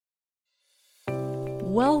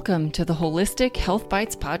Welcome to the Holistic Health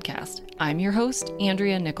Bites podcast. I'm your host,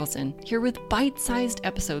 Andrea Nicholson, here with bite-sized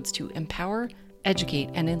episodes to empower, educate,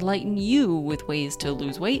 and enlighten you with ways to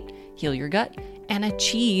lose weight, heal your gut, and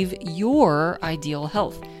achieve your ideal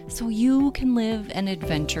health so you can live an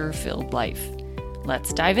adventure-filled life.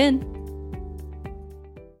 Let's dive in.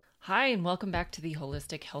 Hi, and welcome back to the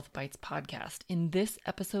Holistic Health Bites podcast. In this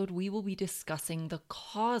episode, we will be discussing the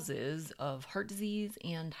causes of heart disease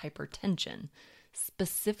and hypertension,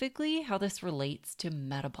 specifically how this relates to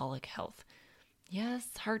metabolic health. Yes,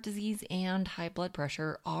 heart disease and high blood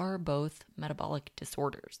pressure are both metabolic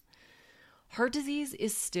disorders. Heart disease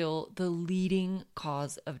is still the leading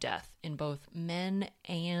cause of death in both men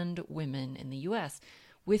and women in the U.S.,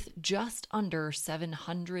 with just under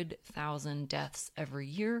 700,000 deaths every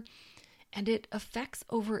year, and it affects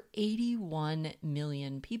over 81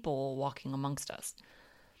 million people walking amongst us.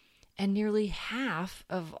 And nearly half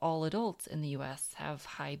of all adults in the U.S. have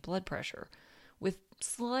high blood pressure, with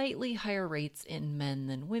slightly higher rates in men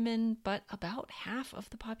than women, but about half of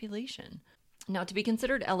the population. Now, to be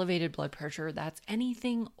considered elevated blood pressure, that's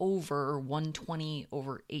anything over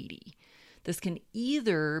 120/80. This can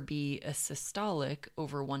either be a systolic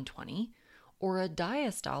over 120 or a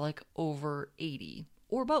diastolic over 80,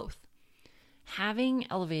 or both. Having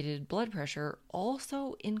elevated blood pressure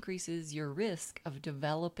also increases your risk of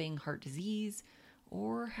developing heart disease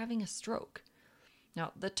or having a stroke.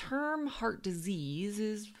 Now, the term heart disease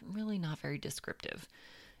is really not very descriptive.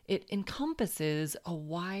 It encompasses a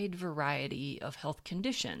wide variety of health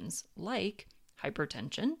conditions like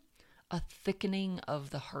hypertension, a thickening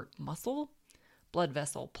of the heart muscle, blood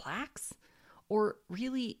vessel plaques, or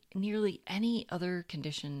really nearly any other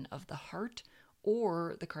condition of the heart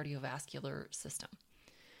or the cardiovascular system.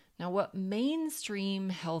 Now, what mainstream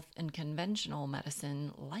health and conventional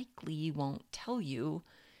medicine likely won't tell you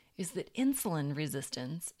is that insulin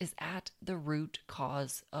resistance is at the root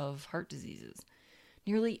cause of heart diseases.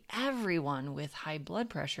 Nearly everyone with high blood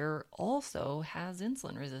pressure also has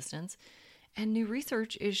insulin resistance, and new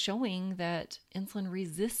research is showing that insulin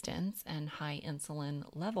resistance and high insulin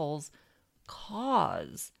levels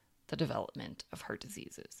cause the development of heart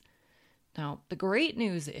diseases. Now, the great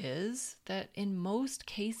news is that in most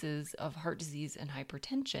cases of heart disease and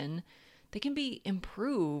hypertension, they can be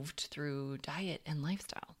improved through diet and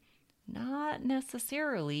lifestyle, not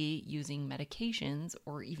necessarily using medications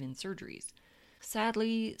or even surgeries.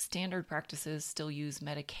 Sadly, standard practices still use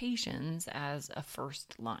medications as a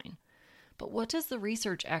first line. But what does the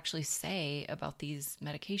research actually say about these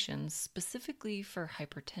medications specifically for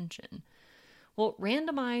hypertension? Well,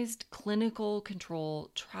 randomized clinical control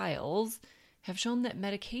trials have shown that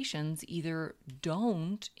medications either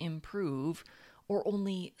don't improve or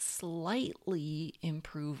only slightly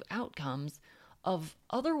improve outcomes of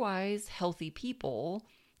otherwise healthy people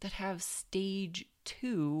that have stage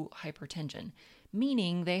 2 hypertension,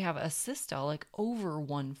 meaning they have a systolic over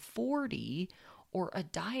 140 or a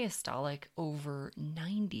diastolic over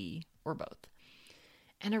 90 or both.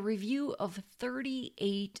 And a review of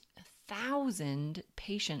 38,000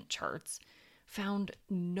 patient charts found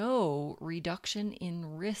no reduction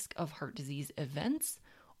in risk of heart disease events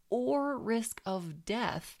or risk of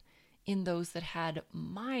death in those that had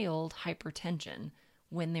mild hypertension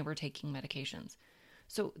when they were taking medications.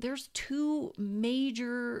 So there's two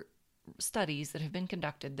major studies that have been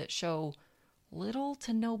conducted that show little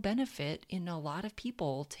to no benefit in a lot of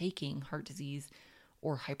people taking heart disease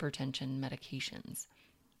or hypertension medications.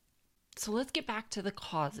 So let's get back to the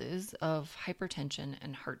causes of hypertension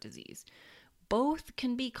and heart disease. Both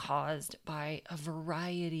can be caused by a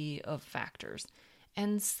variety of factors,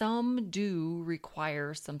 and some do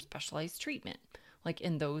require some specialized treatment, like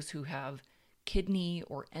in those who have kidney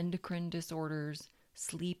or endocrine disorders,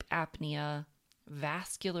 sleep apnea,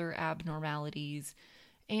 vascular abnormalities,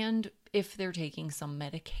 and if they're taking some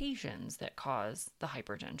medications that cause the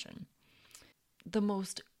hypertension. The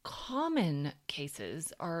most common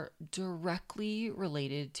cases are directly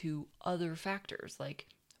related to other factors like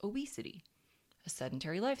obesity, a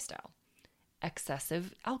sedentary lifestyle,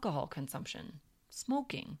 excessive alcohol consumption,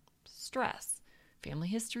 smoking, stress, family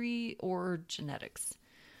history, or genetics.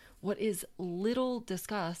 What is little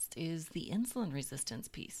discussed is the insulin resistance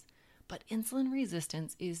piece, but insulin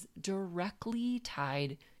resistance is directly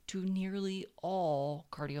tied to nearly all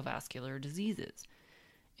cardiovascular diseases.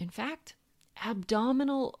 In fact,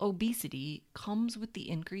 abdominal obesity comes with the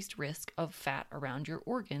increased risk of fat around your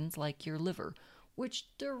organs like your liver, which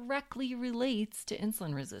directly relates to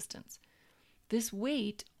insulin resistance. This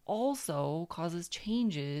weight also causes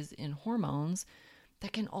changes in hormones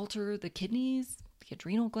that can alter the kidneys, the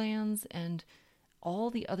adrenal glands, and all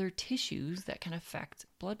the other tissues that can affect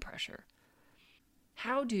blood pressure.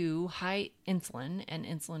 How do high insulin and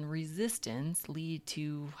insulin resistance lead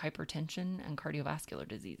to hypertension and cardiovascular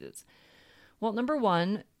diseases? Well, number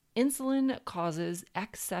one, insulin causes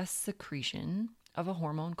excess secretion of a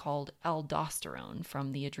hormone called aldosterone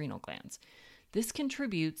from the adrenal glands. This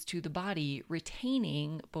contributes to the body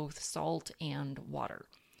retaining both salt and water.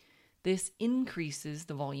 This increases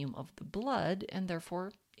the volume of the blood and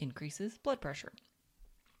therefore increases blood pressure.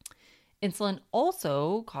 Insulin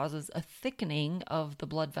also causes a thickening of the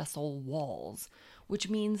blood vessel walls, which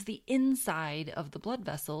means the inside of the blood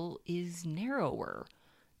vessel is narrower.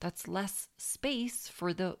 That's less space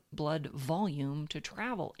for the blood volume to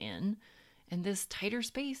travel in, and this tighter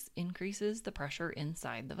space increases the pressure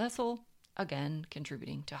inside the vessel, again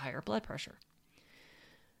contributing to higher blood pressure.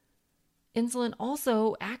 Insulin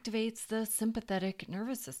also activates the sympathetic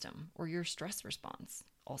nervous system, or your stress response,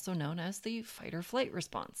 also known as the fight or flight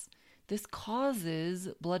response. This causes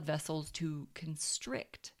blood vessels to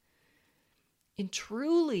constrict. In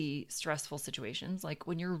truly stressful situations, like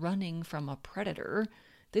when you're running from a predator,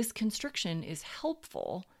 this constriction is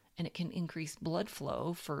helpful and it can increase blood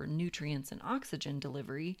flow for nutrients and oxygen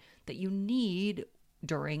delivery that you need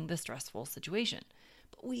during the stressful situation.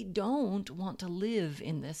 But we don't want to live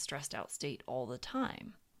in this stressed out state all the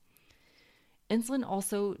time. Insulin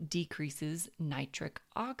also decreases nitric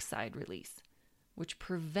oxide release, which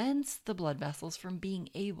prevents the blood vessels from being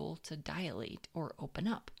able to dilate or open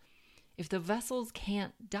up. If the vessels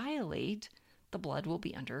can't dilate, the blood will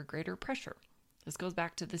be under greater pressure. This goes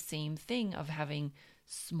back to the same thing of having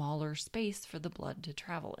smaller space for the blood to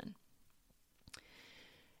travel in.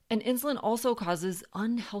 And insulin also causes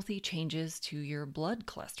unhealthy changes to your blood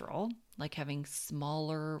cholesterol, like having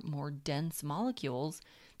smaller, more dense molecules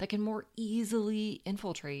that can more easily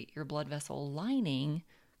infiltrate your blood vessel lining,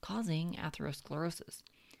 causing atherosclerosis.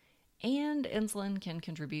 And insulin can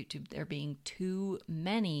contribute to there being too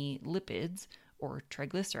many lipids or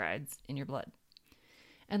triglycerides in your blood.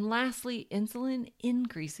 And lastly, insulin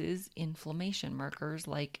increases inflammation markers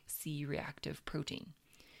like C-reactive protein.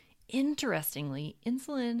 Interestingly,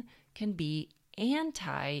 insulin can be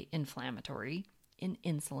anti-inflammatory in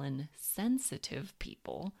insulin-sensitive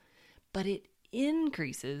people, but it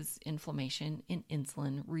increases inflammation in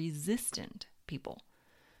insulin-resistant people.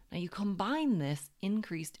 Now, you combine this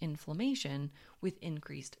increased inflammation with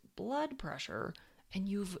increased blood pressure, and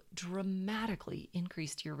you've dramatically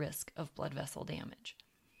increased your risk of blood vessel damage.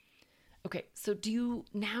 Okay, so do you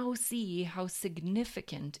now see how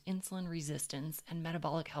significant insulin resistance and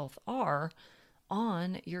metabolic health are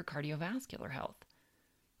on your cardiovascular health?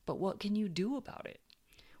 But what can you do about it?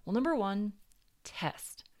 Well, number one,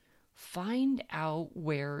 test. Find out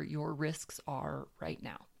where your risks are right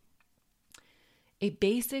now. A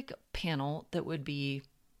basic panel that would be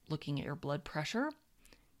looking at your blood pressure,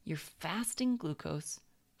 your fasting glucose,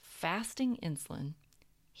 fasting insulin,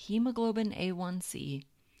 hemoglobin A1C,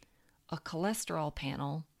 a cholesterol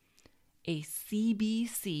panel, a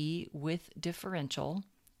CBC with differential,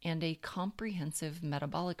 and a comprehensive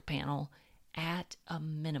metabolic panel at a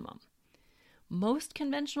minimum. Most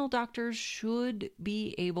conventional doctors should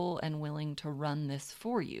be able and willing to run this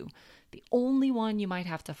for you. The only one you might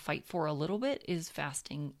have to fight for a little bit is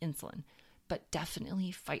fasting insulin, but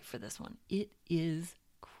definitely fight for this one. It is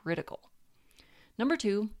critical. Number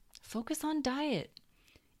two, focus on diet.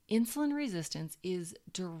 Insulin resistance is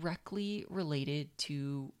directly related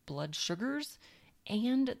to blood sugars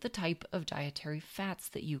and the type of dietary fats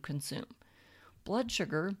that you consume. Blood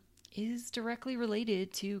sugar is directly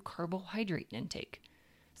related to carbohydrate intake.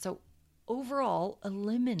 So overall,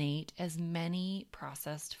 eliminate as many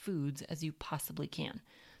processed foods as you possibly can.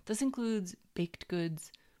 This includes baked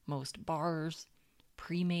goods, most bars,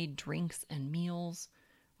 pre-made drinks and meals,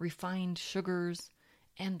 refined sugars,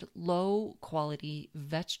 and low-quality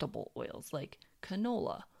vegetable oils like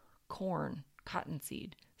canola, corn,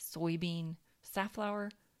 cottonseed, soybean,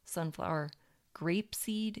 safflower, sunflower,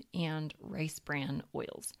 grapeseed, and rice bran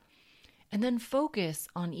oils. And then focus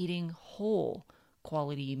on eating whole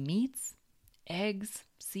quality meats, eggs,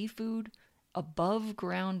 seafood, above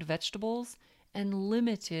ground vegetables, and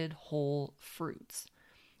limited whole fruits.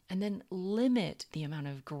 And then limit the amount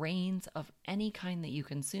of grains of any kind that you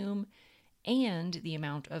consume and the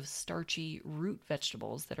amount of starchy root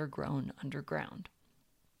vegetables that are grown underground.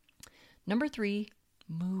 Number three,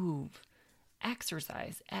 move.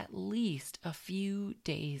 Exercise at least a few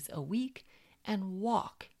days a week and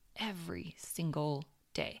walk every single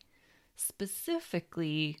day.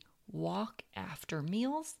 Specifically, walk after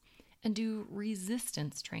meals and do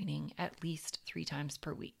resistance training at least 3 times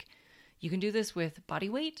per week. You can do this with body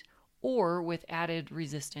weight or with added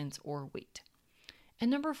resistance or weight. And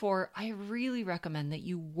number 4, I really recommend that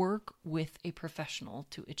you work with a professional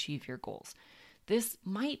to achieve your goals. This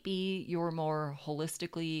might be your more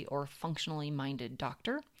holistically or functionally minded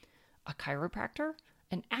doctor, a chiropractor,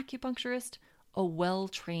 an acupuncturist, a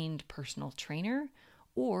well-trained personal trainer,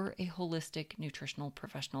 or a holistic nutritional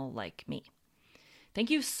professional like me. Thank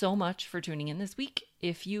you so much for tuning in this week.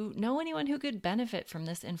 If you know anyone who could benefit from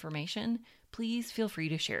this information, please feel free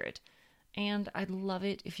to share it. And I'd love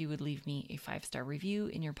it if you would leave me a 5-star review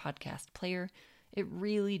in your podcast player. It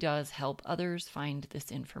really does help others find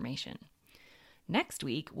this information. Next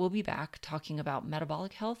week, we'll be back talking about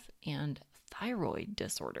metabolic health and thyroid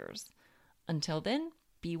disorders. Until then,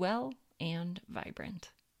 be well and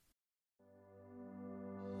vibrant.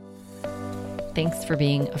 Thanks for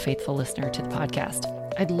being a faithful listener to the podcast.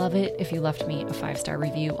 I'd love it if you left me a 5-star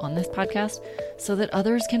review on this podcast so that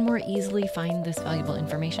others can more easily find this valuable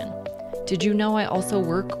information. Did you know I also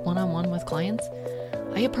work one-on-one with clients?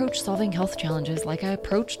 I approach solving health challenges like I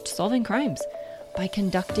approached solving crimes, by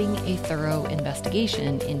conducting a thorough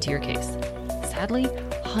investigation into your case. Sadly,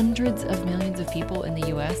 hundreds of millions of people in the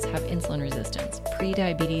US have insulin resistance,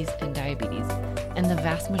 prediabetes, and diabetes, and the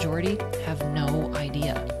vast majority have no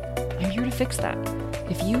idea. I'm here to fix that.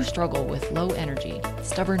 If you struggle with low energy,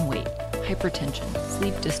 stubborn weight, hypertension,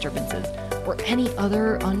 sleep disturbances, or any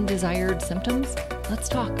other undesired symptoms, let's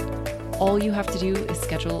talk. All you have to do is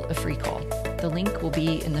schedule a free call. The link will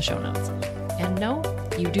be in the show notes. And no,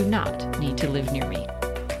 you do not need to live near me.